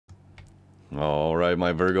All right,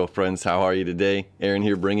 my Virgo friends, how are you today? Aaron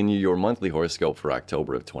here bringing you your monthly horoscope for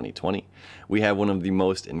October of 2020. We have one of the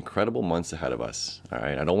most incredible months ahead of us. All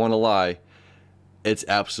right, I don't want to lie. It's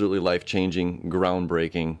absolutely life-changing,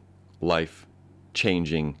 groundbreaking,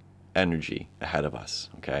 life-changing energy ahead of us,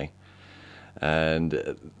 okay?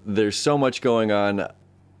 And there's so much going on.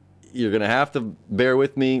 You're going to have to bear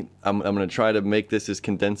with me. I'm going to try to make this as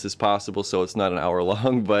condensed as possible so it's not an hour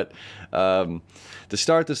long. But to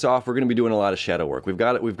start this off, we're going to be doing a lot of shadow work. We've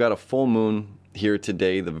got a full moon here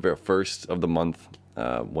today, the first of the month,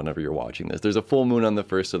 whenever you're watching this. There's a full moon on the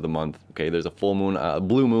first of the month. Okay, there's a full moon,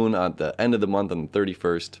 blue moon at the end of the month on the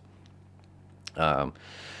 31st.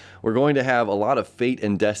 We're going to have a lot of fate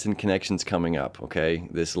and destined connections coming up, okay?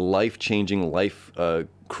 This life-changing,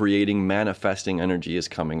 life-creating, manifesting energy is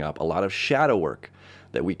coming up. A lot of shadow work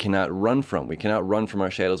that we cannot run from. We cannot run from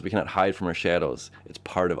our shadows. We cannot hide from our shadows. It's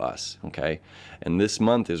part of us, okay? And this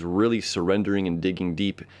month is really surrendering and digging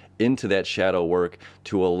deep into that shadow work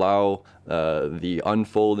to allow the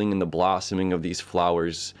unfolding and the blossoming of these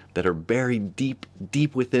flowers that are buried deep,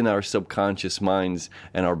 deep within our subconscious minds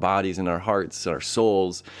and our bodies and our hearts and our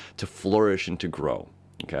souls to flourish and to grow,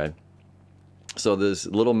 okay? So this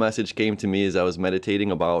little message came to me as I was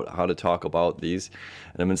meditating about how to talk about these.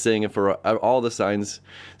 And I've been saying it for all the signs.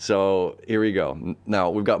 So here we go. Now,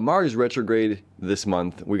 we've got Mars retrograde this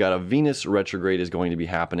month. We got a Venus retrograde is going to be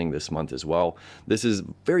happening this month as well. This is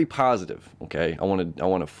very positive, okay? I want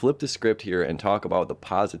to flip the script here and talk about the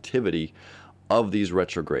positivity of these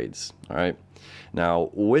retrogrades, all right? Now,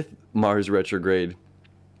 with Mars retrograde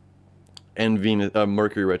and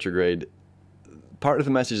Mercury retrograde, part of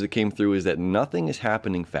the message that came through is that nothing is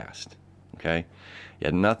happening fast, okay?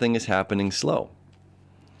 Yet nothing is happening slow.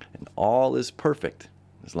 And all is perfect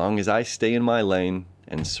as long as I stay in my lane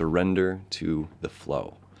and surrender to the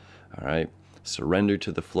flow, all right? Surrender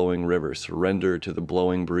to the flowing river, surrender to the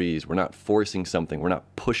blowing breeze. We're not forcing something, we're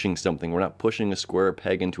not pushing something, we're not pushing a square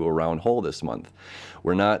peg into a round hole this month.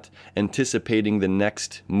 We're not anticipating the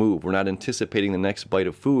next move, we're not anticipating the next bite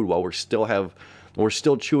of food while we're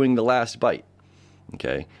still chewing the last bite.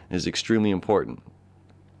 Okay, it is extremely important.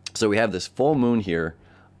 So we have this full moon here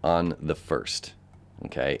on the 1st,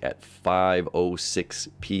 okay, at 5:06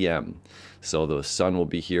 p.m. So the sun will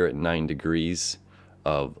be here at 9 degrees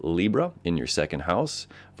of Libra in your second house.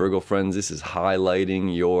 Virgo friends, this is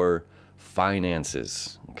highlighting your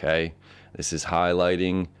finances, okay? This is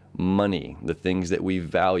highlighting money, the things that we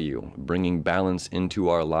value, bringing balance into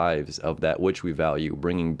our lives of that which we value,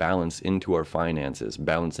 bringing balance into our finances,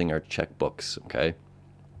 balancing our checkbooks, okay?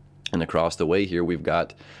 And across the way here, we've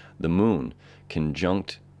got the moon,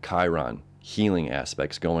 conjunct Chiron, healing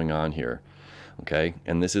aspects going on here, okay?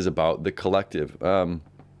 And this is about the collective,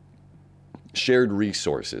 shared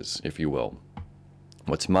resources, if you will.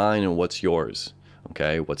 What's mine and what's yours,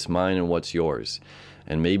 okay? What's mine and what's yours.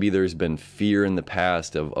 And maybe there's been fear in the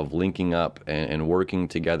past of linking up and working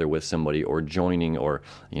together with somebody, or joining, or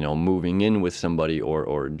moving in with somebody,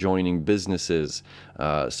 or joining businesses,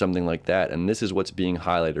 something like that. And this is what's being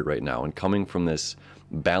highlighted right now. And coming from this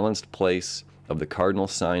balanced place of the cardinal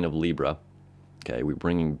sign of Libra, okay, we're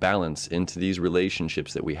bringing balance into these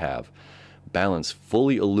relationships that we have. Balance,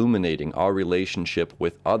 fully illuminating our relationship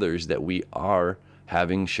with others that we are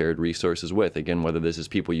having shared resources with. Again, whether this is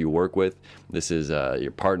people you work with, this is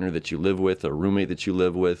your partner that you live with, a roommate that you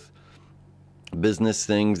live with, business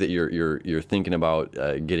things that you're thinking about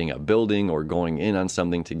getting a building or going in on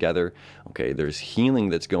something together. Okay, there's healing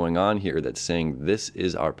that's going on here that's saying this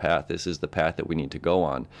is our path, this is the path that we need to go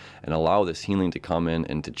on, and allow this healing to come in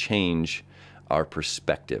and to change our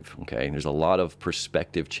perspective, okay? There's a lot of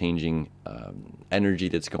perspective changing energy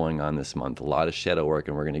that's going on this month, a lot of shadow work,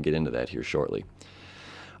 and we're going to get into that here shortly.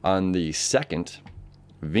 On the 2nd,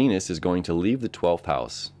 Venus is going to leave the 12th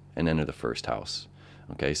house and enter the 1st house.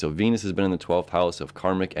 Okay, so Venus has been in the 12th house of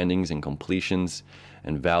karmic endings and completions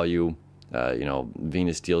and value.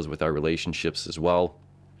 Venus deals with our relationships as well.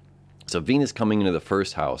 So Venus coming into the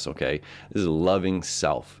 1st house, okay, this is loving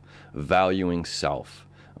self, valuing self,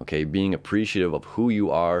 okay, being appreciative of who you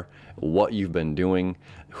are, what you've been doing,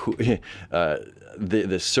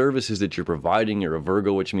 the services that you're providing. You're a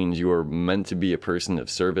Virgo, which means you are meant to be a person of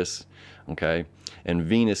service, okay? And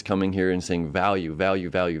Venus coming here and saying value, value,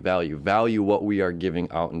 value, value, value what we are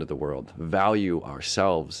giving out into the world. Value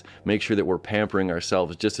ourselves. Make sure that we're pampering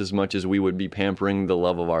ourselves just as much as we would be pampering the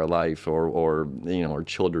love of our life, or our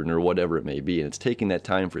children, or whatever it may be. And it's taking that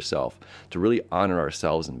time for self to really honor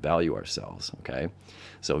ourselves and value ourselves, okay?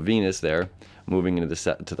 So Venus there, moving into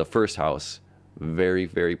to the 1st house, very,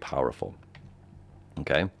 very powerful.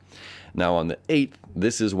 Okay, Now on the 8th,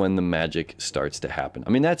 this is when the magic starts to happen. I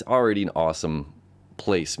mean, that's already an awesome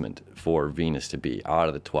placement for Venus to be out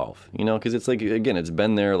of the 12th, you know, because it's like, again, it's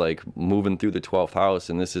been there like moving through the 12th house,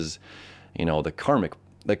 and this is, you know, the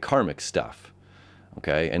karmic stuff,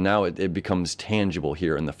 okay? And now it becomes tangible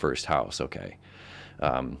here in the first house, okay?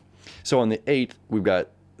 So on the 8th, we've got,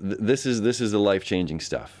 this is the life-changing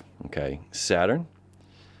stuff, okay? Saturn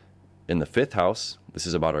in the 5th house. This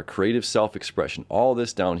is about our creative self-expression, all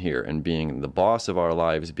this down here, and being the boss of our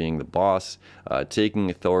lives, being the boss, taking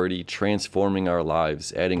authority, transforming our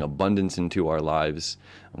lives, adding abundance into our lives,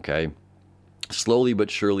 okay? Slowly but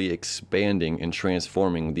surely expanding and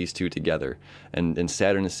transforming these two together. And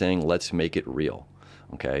Saturn is saying, let's make it real,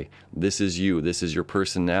 okay? This is you. This is your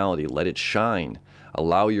personality. Let it shine.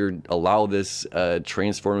 Allow this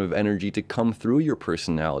transformative energy to come through your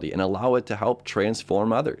personality, and allow it to help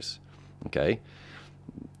transform others, okay?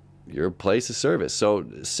 Your place of service. So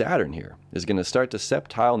Saturn here is going to start to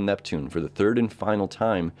septile Neptune for the 3rd and final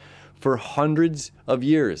time for hundreds of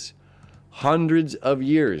years. Hundreds of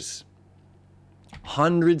years.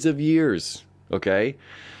 Hundreds of years. Okay?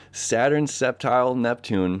 Saturn septile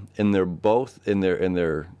Neptune, and they're both in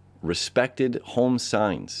their respected home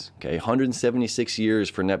signs. Okay? 176 years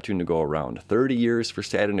for Neptune to go around. 30 years for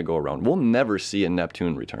Saturn to go around. We'll never see a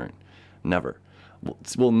Neptune return. Never.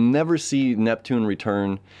 We'll never see Neptune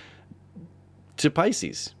return to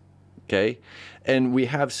Pisces, okay? And we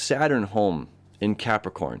have Saturn home in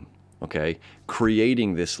Capricorn, okay?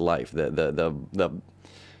 Creating this life, the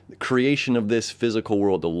creation of this physical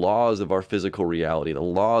world, the laws of our physical reality, the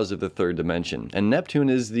laws of the 3rd dimension. And Neptune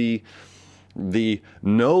is the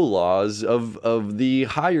no laws of the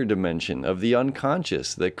higher dimension, of the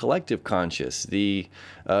unconscious, the collective conscious, the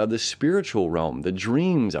spiritual realm, the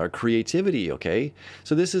dreams, our creativity, okay?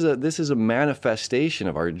 So this is a manifestation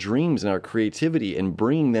of our dreams and our creativity, and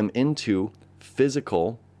bringing them into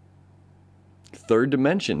physical 3rd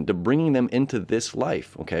dimension, to bringing them into this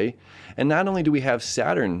life, okay? And not only do we have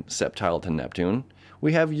Saturn septile to Neptune,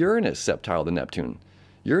 we have Uranus septile to Neptune.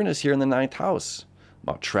 Uranus here in the 9th house,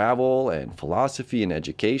 about travel and philosophy and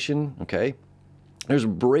education, okay? There's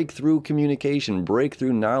breakthrough communication,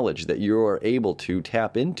 breakthrough knowledge that you are able to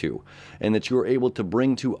tap into, and that you're able to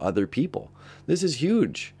bring to other people. This is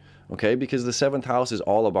huge, okay? Because the 7th house is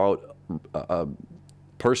all about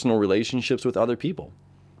personal relationships with other people.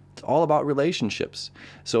 It's all about relationships.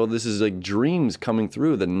 So this is like dreams coming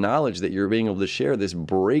through, the knowledge that you're being able to share, this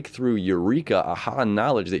breakthrough, eureka, aha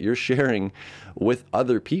knowledge that you're sharing with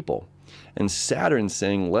other people. And Saturn's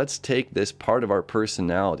saying, let's take this part of our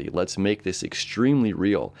personality, let's make this extremely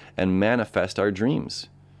real and manifest our dreams,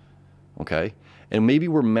 okay? And maybe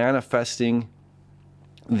we're manifesting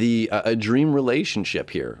a dream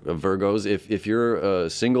relationship here, Virgos. If you're a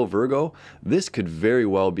single Virgo, this could very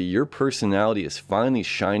well be your personality is finally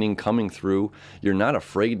shining, coming through. You're not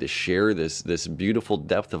afraid to share this beautiful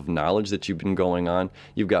depth of knowledge that you've been going on.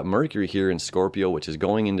 You've got Mercury here in Scorpio, which is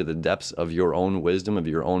going into the depths of your own wisdom, of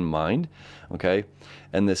your own mind, okay?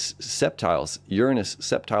 And this septiles, Uranus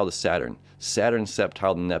septile to Saturn, Saturn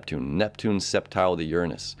septile to Neptune, Neptune septile to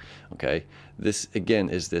Uranus, okay? This, again,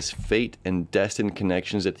 is this fate and destined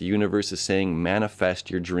connections that the universe is saying,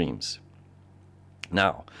 manifest your dreams.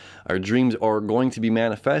 Now, our dreams are going to be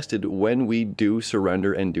manifested when we do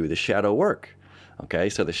surrender and do the shadow work, okay?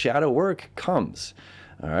 So the shadow work comes,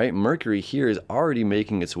 all right? Mercury here is already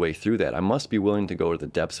making its way through that. I must be willing to go to the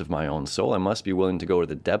depths of my own soul. I must be willing to go to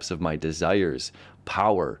the depths of my desires,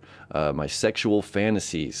 power, my sexual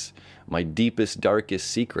fantasies, my deepest,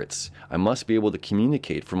 darkest secrets. I must be able to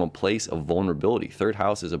communicate from a place of vulnerability. 3rd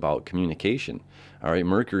house is about communication. All right,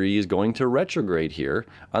 Mercury is going to retrograde here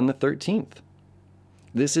on the 13th.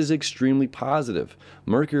 This is extremely positive.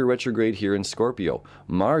 Mercury retrograde here in Scorpio.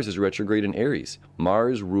 Mars is retrograde in Aries.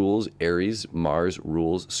 Mars rules Aries. Mars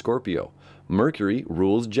rules Scorpio. Mercury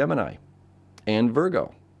rules Gemini and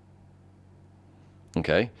Virgo.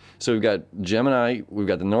 Okay, so we've got Gemini, we've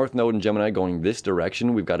got the North Node in Gemini going this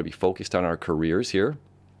direction. We've got to be focused on our careers here.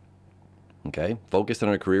 Okay, focused on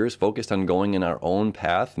our careers, focused on going in our own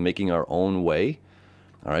path, making our own way.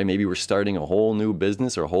 All right, maybe we're starting a whole new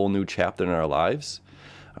business or a whole new chapter in our lives.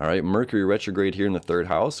 All right, Mercury retrograde here in the 3rd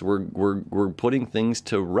house. We're putting things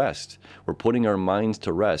to rest. We're putting our minds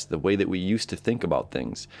to rest, the way that we used to think about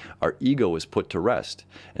things. Our ego is put to rest.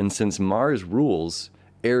 And since Mars rules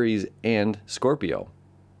Aries and Scorpio,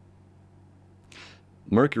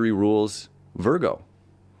 Mercury rules Virgo,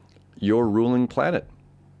 your ruling planet.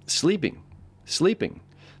 Sleeping.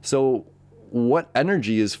 So what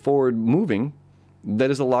energy is forward moving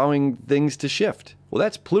that is allowing things to shift? Well,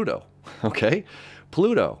 that's Pluto, okay?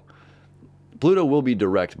 Pluto Pluto will be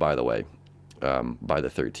direct, by the way, by the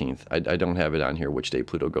 13th. I don't have it on here which day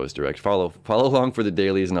Pluto goes direct. Follow along for the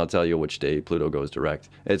dailies, and I'll tell you which day Pluto goes direct.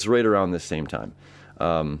 It's right around this same time.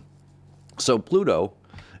 So Pluto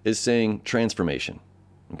is saying transformation,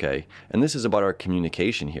 okay? And this is about our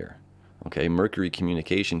communication here, okay? Mercury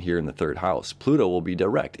communication here in the 3rd house. Pluto will be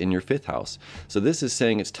direct in your 5th house. So this is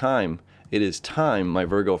saying it's time. It is time, my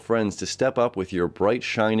Virgo friends, to step up with your bright,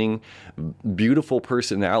 shining, beautiful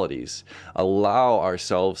personalities. Allow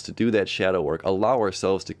ourselves to do that shadow work. Allow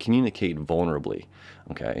ourselves to communicate vulnerably,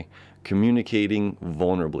 okay? Communicating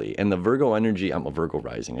vulnerably. And the Virgo energy, I'm a Virgo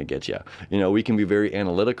rising, I get you. You know, we can be very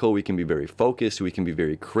analytical, we can be very focused, we can be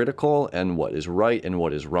very critical and what is right and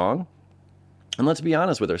what is wrong. And let's be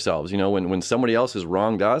honest with ourselves, you know, when somebody else has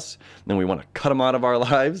wronged us, then we want to cut them out of our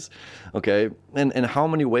lives, okay? And how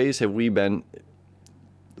many ways have we been,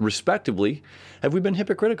 respectively, have we been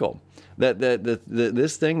hypocritical? That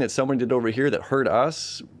this thing that someone did over here that hurt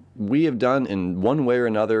us, we have done in one way or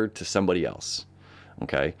another to somebody else.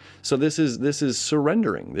 Okay, so this is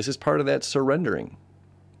surrendering. This is part of that surrendering.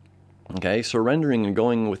 Okay, surrendering and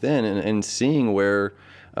going within and seeing where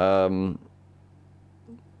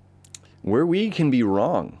we can be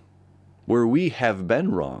wrong, where we have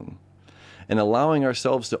been wrong, and allowing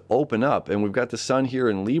ourselves to open up. And we've got the sun here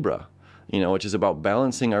in Libra, you know, which is about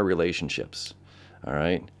balancing our relationships. All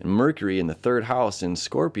right, and Mercury in the 3rd house in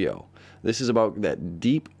Scorpio. This is about that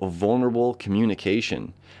deep, vulnerable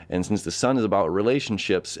communication. And since the sun is about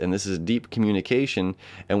relationships, and this is deep communication,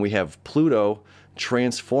 and we have Pluto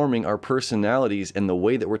transforming our personalities and the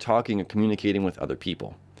way that we're talking and communicating with other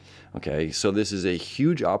people. Okay, so this is a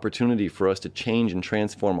huge opportunity for us to change and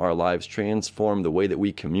transform our lives, transform the way that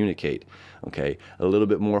we communicate. Okay, a little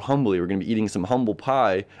bit more humbly. We're going to be eating some humble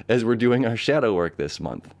pie as we're doing our shadow work this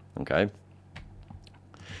month. Okay.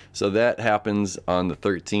 So that happens on the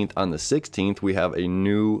 13th. On the 16th, we have a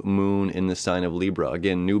new moon in the sign of Libra.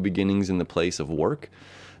 Again, new beginnings in the place of work,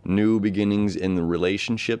 new beginnings in the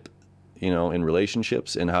relationship, you know, in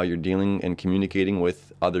relationships and how you're dealing and communicating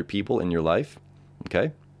with other people in your life.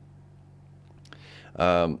 Okay.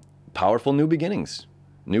 Powerful new beginnings.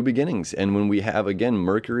 New beginnings. And when we have, again,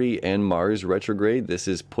 Mercury and Mars retrograde, this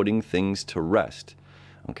is putting things to rest.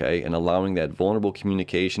 Okay. And allowing that vulnerable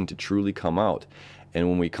communication to truly come out. And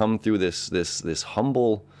when we come through this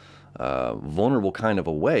humble, vulnerable kind of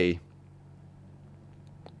a way,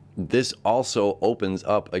 this also opens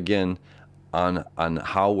up again on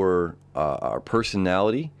how our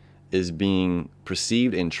personality is being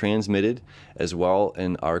perceived and transmitted, as well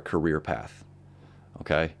in our career path.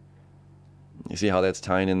 Okay, you see how that's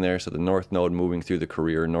tying in there? So the North Node moving through the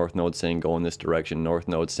career, North Node saying go in this direction, North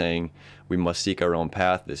Node saying we must seek our own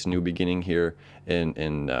path, this new beginning here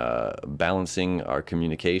in balancing our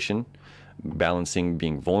communication, balancing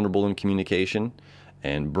being vulnerable in communication,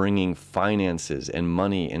 and bringing finances and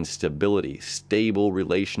money and stability, stable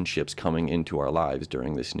relationships coming into our lives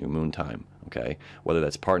during this new moon time. Okay, whether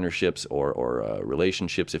that's partnerships or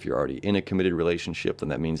relationships. If you're already in a committed relationship, then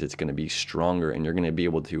that means it's going to be stronger, and you're going to be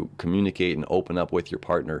able to communicate and open up with your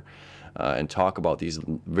partner and talk about these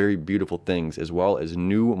very beautiful things, as well as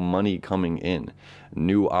new money coming in,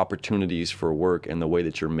 new opportunities for work, and the way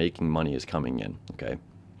that you're making money is coming in. Okay,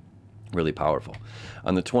 really powerful.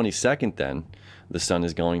 On the 22nd, then, the sun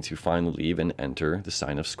is going to finally leave and enter the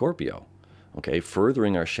sign of Scorpio. Okay,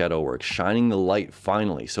 furthering our shadow work, shining the light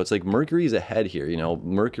finally. So it's like Mercury's ahead here. You know,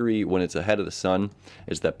 Mercury, when it's ahead of the sun,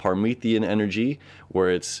 it's that Promethean energy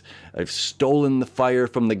where I've stolen the fire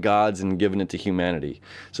from the gods and given it to humanity.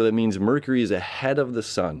 So that means Mercury is ahead of the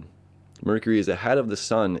sun. Mercury is ahead of the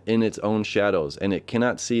sun in its own shadows, and it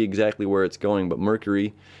cannot see exactly where it's going. But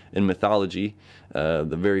Mercury, in mythology, the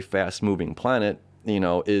very fast-moving planet, you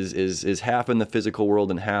know, is half in the physical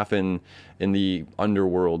world and half in the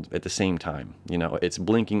underworld at the same time. You know, it's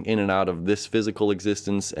blinking in and out of this physical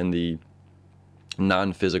existence and the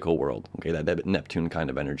non-physical world. Okay, that Neptune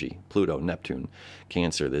kind of energy. Pluto, Neptune,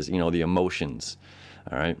 Cancer. There's, you know, the emotions.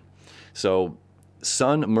 All right. So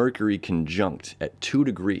Sun Mercury conjunct at 2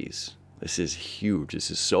 degrees. This is huge.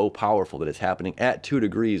 This is so powerful that it's happening at 2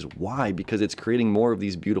 degrees. Why? Because it's creating more of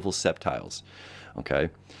these beautiful septiles. Okay,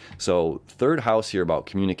 so 3rd house here about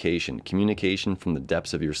communication, communication from the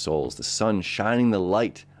depths of your souls, the sun shining the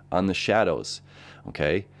light on the shadows,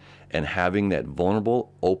 okay, and having that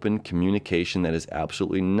vulnerable, open communication that is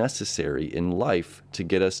absolutely necessary in life to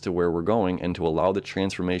get us to where we're going and to allow the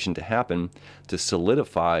transformation to happen, to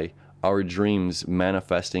solidify our dreams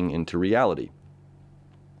manifesting into reality.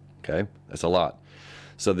 Okay, that's a lot.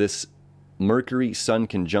 So this Mercury-Sun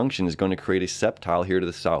conjunction is going to create a septile here to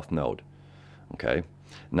the South Node. Okay,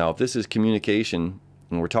 now if this is communication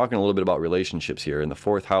And we're talking a little bit about relationships here, and the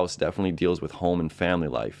fourth house definitely deals with home and family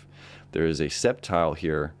life. There is a septile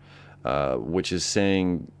here, which is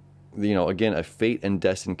saying, you know, again, a fate and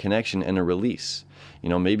destined connection and a release. You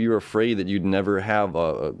know, maybe you're afraid that you'd never have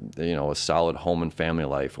a solid home and family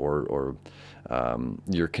life, or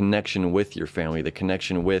your connection with your family, the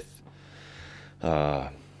connection with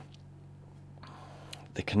the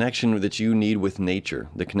connection that you need with nature,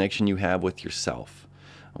 the connection you have with yourself,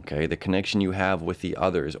 okay, the connection you have with the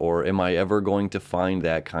others, or am I ever going to find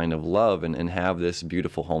that kind of love and have this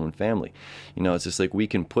beautiful home and family? You know, it's just like we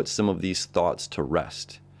can put some of these thoughts to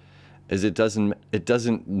rest, as it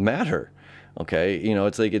doesn't matter. Okay, you know,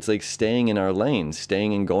 it's like staying in our lane,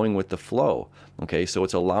 staying and going with the flow. Okay, so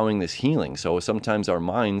it's allowing this healing. So sometimes our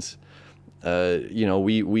minds, you know,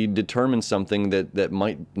 we determine something that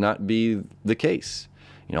might not be the case.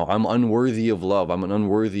 You know, I'm unworthy of love. I'm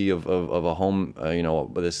unworthy of a home, you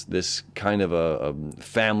know, this kind of a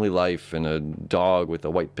family life and a dog with a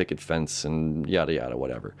white picket fence and yada yada,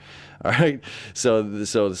 whatever. All right. So the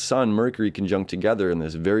Sun, Mercury conjunct together in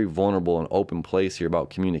this very vulnerable and open place here about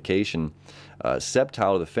communication.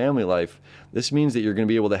 Septile to the family life. This means that you're going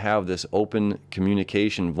to be able to have this open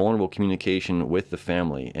communication, vulnerable communication with the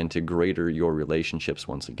family, and to greater your relationships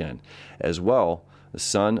once again. As well, the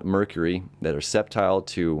Sun, Mercury, that are septile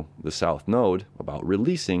to the South Node, about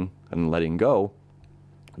releasing and letting go,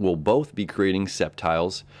 will both be creating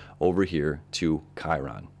septiles over here to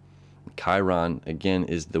Chiron. Chiron, again,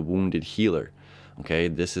 is the wounded healer. Okay,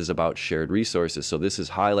 this is about shared resources. So this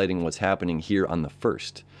is highlighting what's happening here on the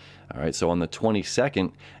 1st. All right, so on the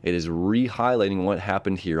 22nd, it is re-highlighting what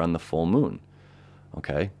happened here on the full moon.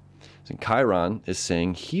 Okay, so Chiron is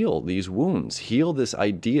saying heal these wounds, heal this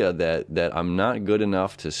idea that I'm not good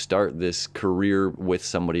enough to start this career with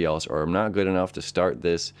somebody else, or I'm not good enough to start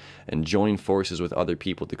this and join forces with other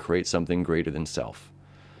people to create something greater than self.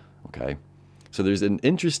 Okay, so there's an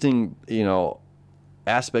interesting, you know,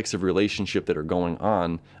 aspects of relationship that are going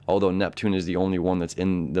on, although Neptune is the only one that's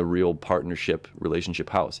in the real partnership relationship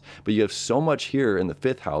house. But you have so much here in the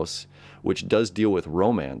 5th house, which does deal with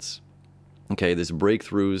romance. Okay, this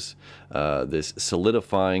breakthroughs, this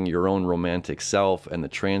solidifying your own romantic self, and the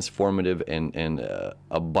transformative and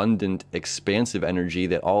abundant, expansive energy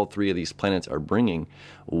that all 3 of these planets are bringing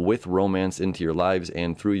with romance into your lives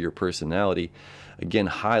and through your personality, again,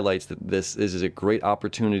 highlights that this is a great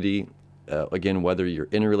opportunity, again, whether you're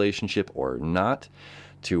in a relationship or not,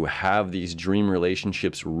 to have these dream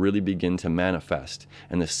relationships really begin to manifest.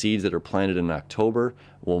 And the seeds that are planted in October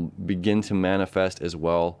will begin to manifest as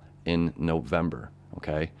well in November.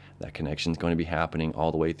 Okay, that connection is going to be happening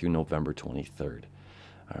all the way through November 23rd.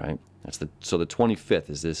 All right, so the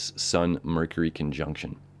 25th is this Sun-Mercury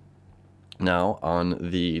conjunction. Now, on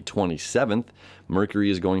the 27th,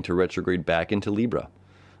 Mercury is going to retrograde back into Libra.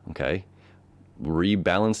 Okay,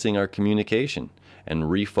 rebalancing our communication and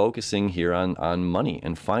refocusing here on money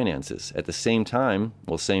and finances. At the same time,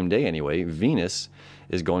 well, same day anyway, Venus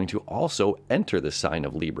is going to also enter the sign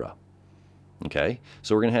of Libra. Okay,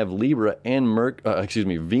 so we're going to have Libra and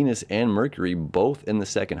Venus and Mercury both in the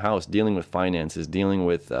 2nd house, dealing with finances, dealing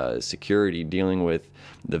with security, dealing with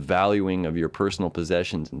the valuing of your personal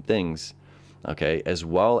possessions and things. Okay, as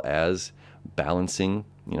well as balancing,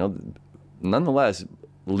 you know, nonetheless,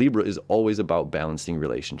 Libra is always about balancing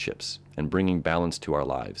relationships and bringing balance to our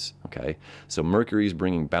lives. Okay, so Mercury is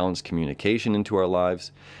bringing balanced communication into our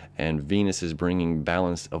lives, and Venus is bringing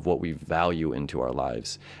balance of what we value into our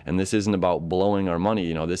lives. And this isn't about blowing our money.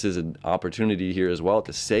 You know, this is an opportunity here as well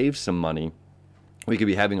to save some money. We could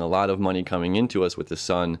be having a lot of money coming into us with the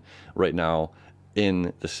Sun right now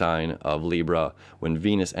in the sign of Libra when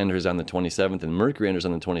Venus enters on the 27th and Mercury enters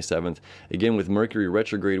on the 27th. Again, with Mercury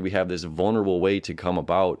retrograde, we have this vulnerable way to come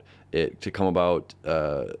about it, to come about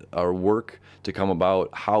our work, to come about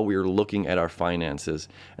how we're looking at our finances.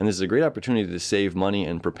 And this is a great opportunity to save money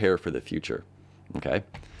and prepare for the future. Okay,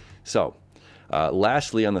 so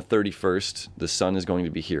lastly, on the 31st, the Sun is going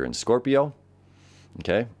to be here in Scorpio.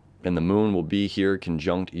 Okay, and the Moon will be here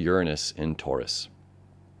conjunct Uranus in Taurus.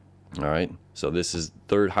 All right, so this is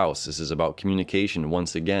 3rd house. This is about communication.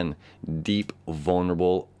 Once again, deep,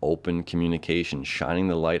 vulnerable, open communication, shining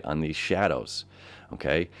the light on these shadows.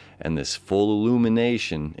 Okay, and this full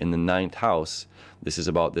illumination in the 9th house, this is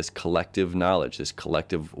about this collective knowledge, this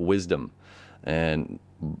collective wisdom. And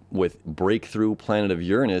with breakthrough planet of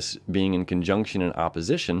Uranus being in conjunction and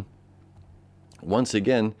opposition, once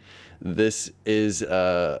again, this is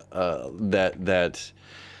that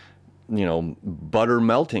butter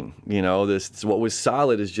melting. This what was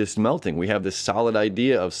solid is just melting. We have this solid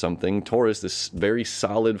idea of something, Taurus, this very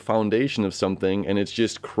solid foundation of something, and it's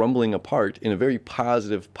just crumbling apart in a very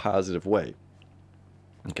positive way.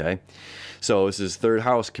 Okay, so this is third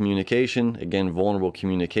house, communication, again, vulnerable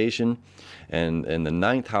communication. And in the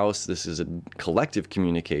ninth house, this is a collective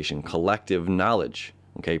communication, collective knowledge.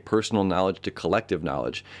 Okay, personal knowledge to collective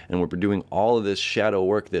knowledge. And we're doing all of this shadow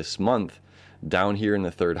work this month down here in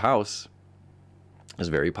the third house is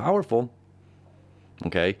very powerful.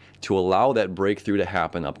 Okay, to allow that breakthrough to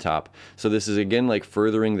happen up top. So this is again like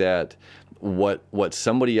furthering that what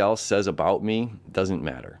somebody else says about me doesn't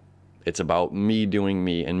matter. It's about me doing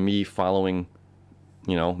me and me following,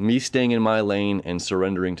 me staying in my lane and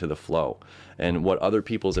surrendering to the flow. And what other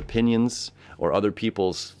people's opinions or other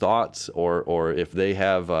people's thoughts, or if they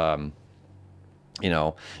have,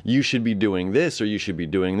 you should be doing this, or you should be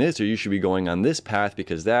doing this, or you should be going on this path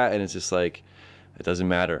because that, and it's just like, it doesn't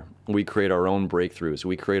matter. We create our own breakthroughs.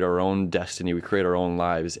 We create our own destiny. We create our own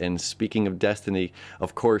lives. And speaking of destiny,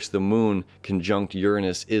 of course, the moon conjunct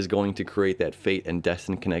Uranus is going to create that fate and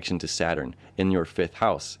destiny connection to Saturn in your fifth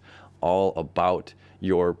house. All about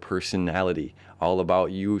your personality, all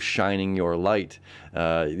about you shining your light,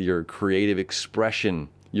 your creative expression,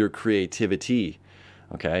 your creativity,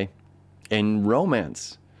 okay? And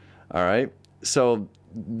romance, all right? So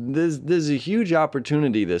there's a huge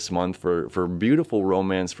opportunity this month for beautiful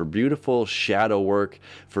romance, for beautiful shadow work,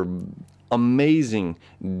 for amazing,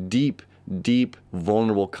 deep,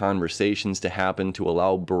 vulnerable conversations to happen, to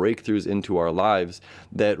allow breakthroughs into our lives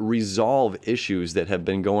that resolve issues that have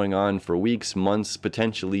been going on for weeks, months,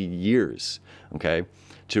 potentially years, okay?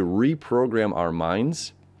 To reprogram our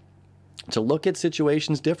minds, to look at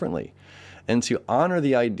situations differently, and to honor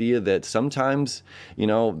the idea that sometimes,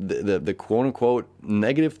 the quote-unquote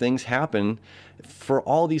negative things happen for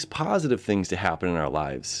all these positive things to happen in our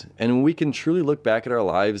lives. And we can truly look back at our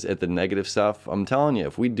lives at the negative stuff. I'm telling you,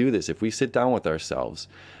 if we do this, if we sit down with ourselves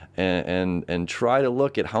and try to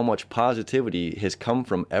look at how much positivity has come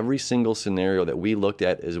from every single scenario that we looked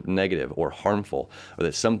at as negative or harmful, or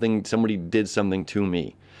that somebody did something to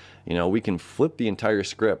me. We can flip the entire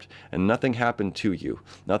script, and nothing happened to you.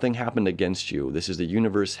 Nothing happened against you. This is the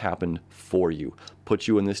universe happened for you. Put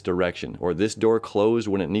you in this direction. Or this door closed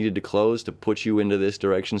when it needed to close to put you into this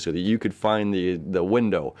direction so that you could find the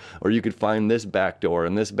window. Or you could find this back door,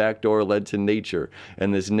 and this back door led to nature,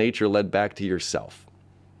 and this nature led back to yourself.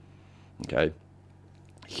 Okay?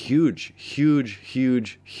 Huge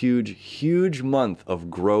month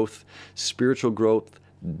of growth, spiritual growth,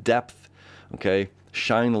 depth, okay?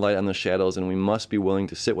 Shine the light on the shadows, and we must be willing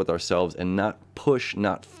to sit with ourselves and not push,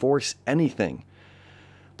 not force anything,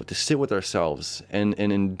 but to sit with ourselves and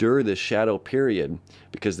endure this shadow period,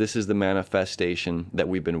 because this is the manifestation that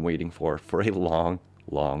we've been waiting for a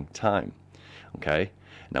long time. Okay?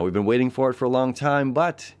 Now, we've been waiting for it for a long time,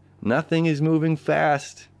 but nothing is moving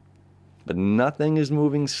fast, but nothing is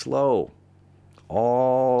moving slow.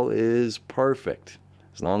 All is perfect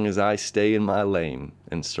as long as I stay in my lane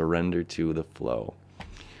and surrender to the flow.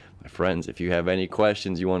 My friends, if you have any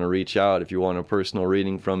questions, you want to reach out, if you want a personal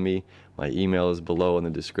reading from me, my email is below in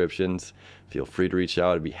the descriptions. Feel free to reach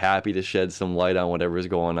out. I'd be happy to shed some light on whatever is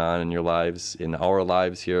going on in your lives, in our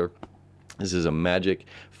lives here. This is a magic,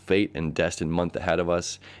 fate, and destined month ahead of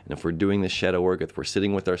us. And if we're doing this shadow work, if we're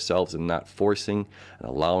sitting with ourselves and not forcing and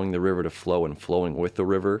allowing the river to flow and flowing with the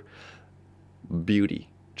river, beauty,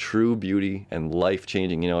 true beauty and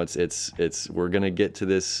life-changing. We're going to get to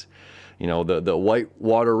this, the white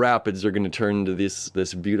water rapids are going to turn into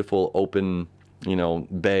this beautiful open,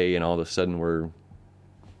 bay, and all of a sudden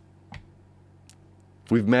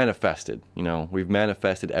we've manifested, we've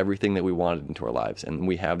manifested everything that we wanted into our lives, and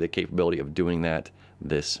we have the capability of doing that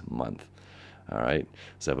this month. All right,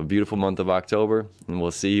 so have a beautiful month of October, and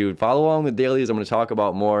we'll see you. Follow along the dailies. I'm going to talk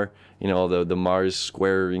about more, the Mars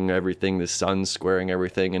squaring everything, the Sun squaring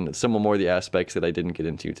everything, and some more of the aspects that I didn't get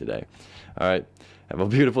into today. All right, have a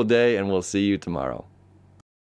beautiful day, and we'll see you tomorrow.